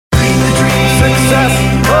success.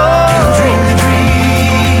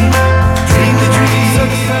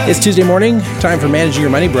 It's Tuesday morning, time for Managing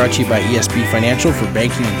Your Money, brought to you by ESB Financial for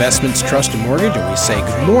banking, investments, trust, and mortgage. And we say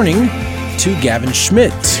good morning to Gavin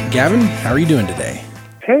Schmidt. Gavin, how are you doing today?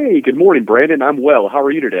 Hey, good morning, Brandon. I'm well. How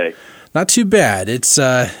are you today? Not too bad. It's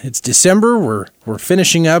December. We're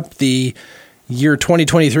finishing up the year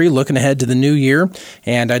 2023, looking ahead to the new year.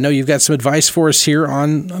 And I know you've got some advice for us here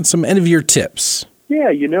on some end-of-year tips. Yeah,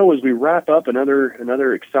 as we wrap up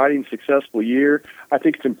another exciting, successful year, I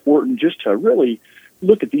think it's important just to really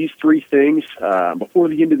look at these three things before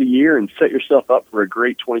the end of the year and set yourself up for a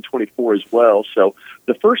great 2024 as well. So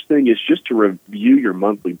the first thing is just to review your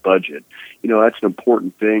monthly budget. That's an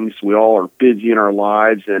important thing. So we all are busy in our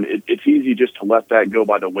lives, and it's easy just to let that go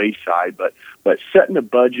by the wayside. But setting a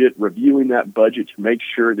budget, reviewing that budget to make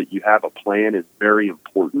sure that you have a plan is very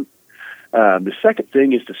important. The second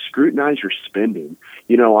thing is to scrutinize your spending.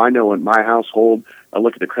 I know in my household, I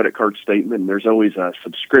look at the credit card statement, and there's always a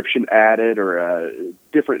subscription added or a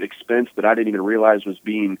different expense that I didn't even realize was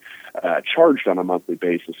being charged on a monthly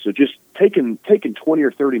basis. So just taking 20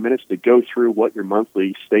 or 30 minutes to go through what your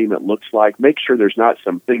monthly statement looks like, make sure there's not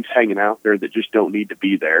some things hanging out there that just don't need to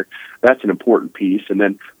be there. That's an important piece. And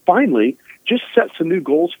then finally, just set some new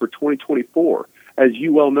goals for 2024. As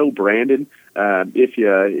you well know, Brandon, if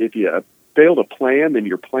you fail to plan, then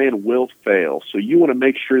your plan will fail. So you want to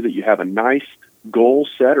make sure that you have a nice goal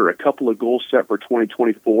set or a couple of goals set for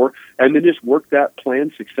 2024, and then just work that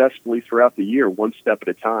plan successfully throughout the year, one step at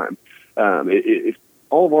a time. If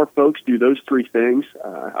all of our folks do those three things,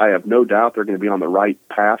 I have no doubt they're going to be on the right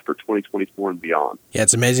path for 2024 and beyond. Yeah,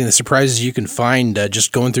 it's amazing the surprises you can find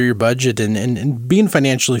just going through your budget and being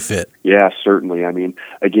financially fit. Yeah, certainly. I mean,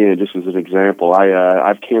 again, just as an example,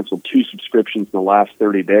 I've canceled 2 subscriptions in the last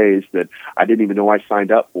 30 days that I didn't even know I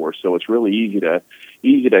signed up for. So it's really easy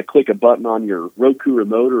to click a button on your Roku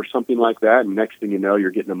remote or something like that, and next thing you know,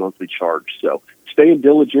 you're getting a monthly charge. So staying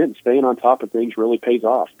diligent, staying on top of things really pays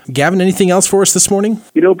off. Gavin, anything else for us this morning?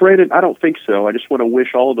 Brandon, I don't think so. I just want to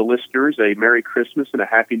wish all of the listeners a Merry Christmas and a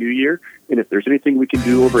Happy New Year. And if there's anything we can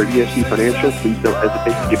do over at ESB Financial, please don't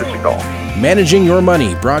hesitate to give us a call. Managing Your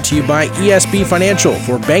Money, brought to you by ESB Financial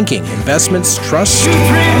for banking, investments, trust,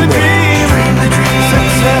 and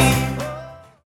more.